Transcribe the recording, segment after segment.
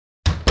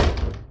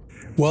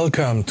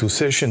Welcome to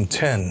session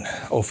 10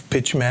 of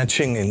pitch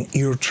matching and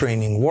ear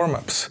training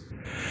warm-ups.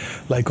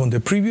 Like on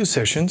the previous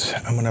sessions,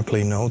 I'm going to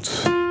play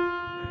notes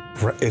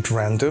at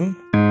random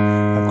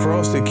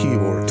across the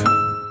keyboard.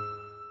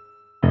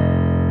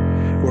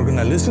 We're going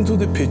to listen to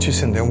the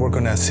pitches and then we're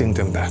going to sing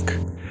them back.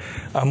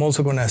 I'm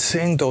also going to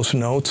sing those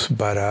notes,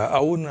 but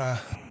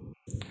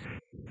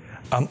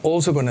I'm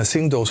also going to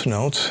sing those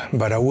notes,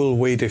 but I will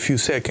wait a few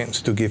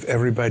seconds to give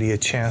everybody a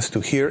chance to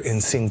hear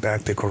and sing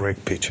back the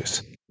correct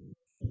pitches.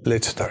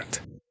 Let's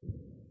start.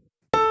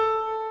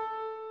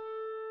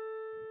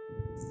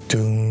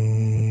 Dum,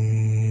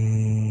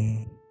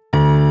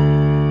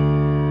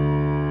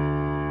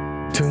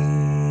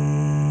 dum,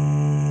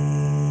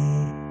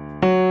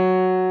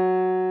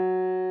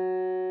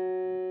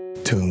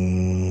 dum.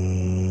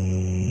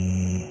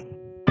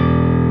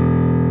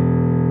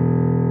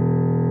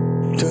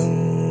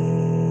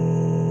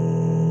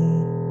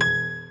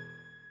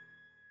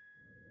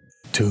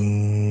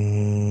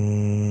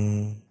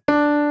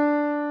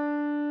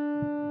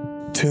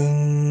 Tum,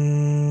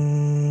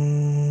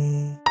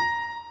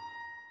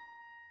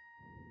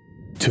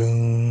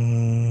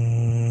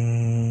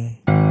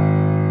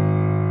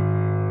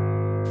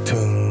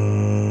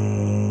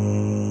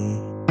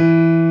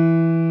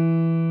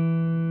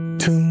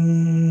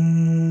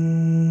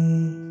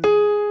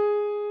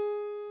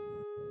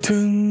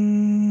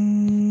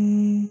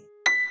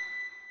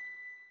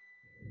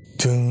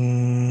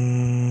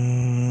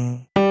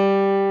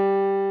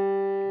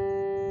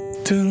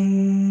 tum,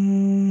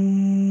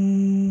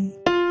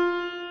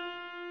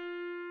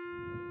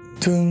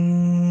 tum, tum,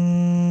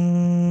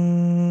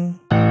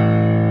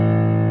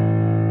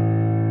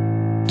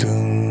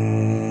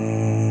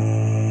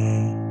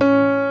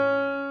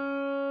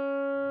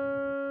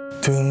 tum,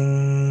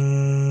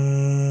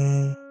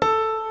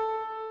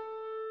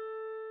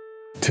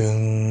 tum,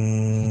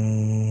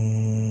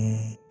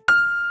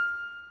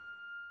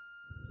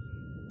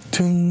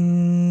 tum.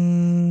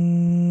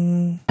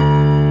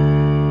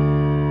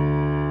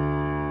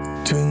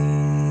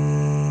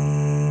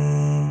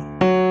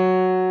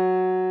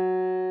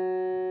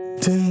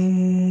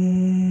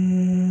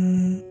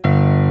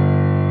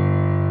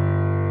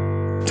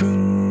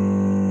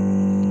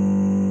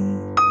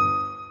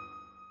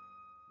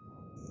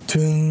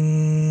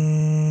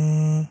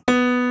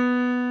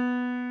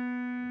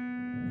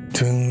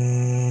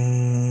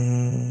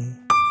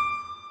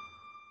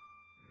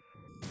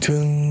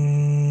 Dum,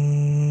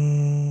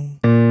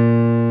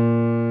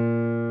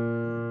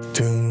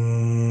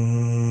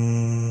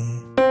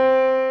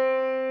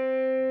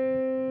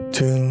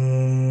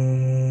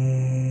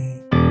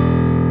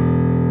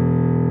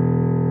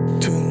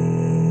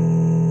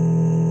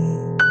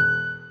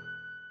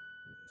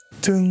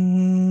 dum,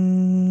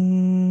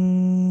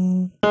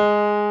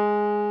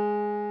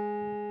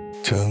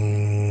 dum,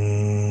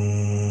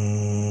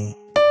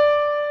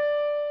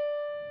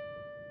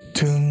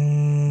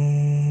 dum,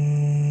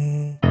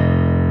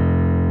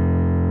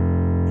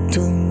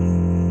 dum,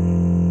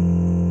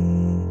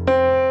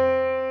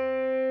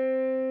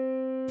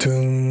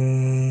 dum.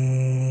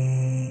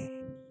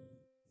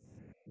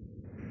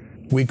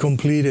 We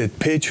completed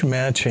pitch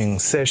matching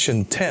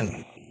session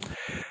 10.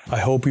 I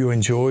hope you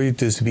enjoyed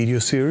this video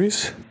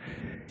series,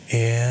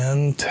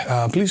 and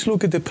please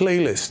look at the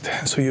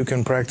playlist so you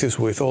can practice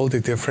with all the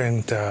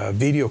different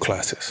video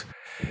classes.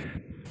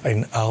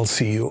 And I'll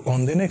see you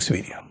on the next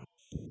video.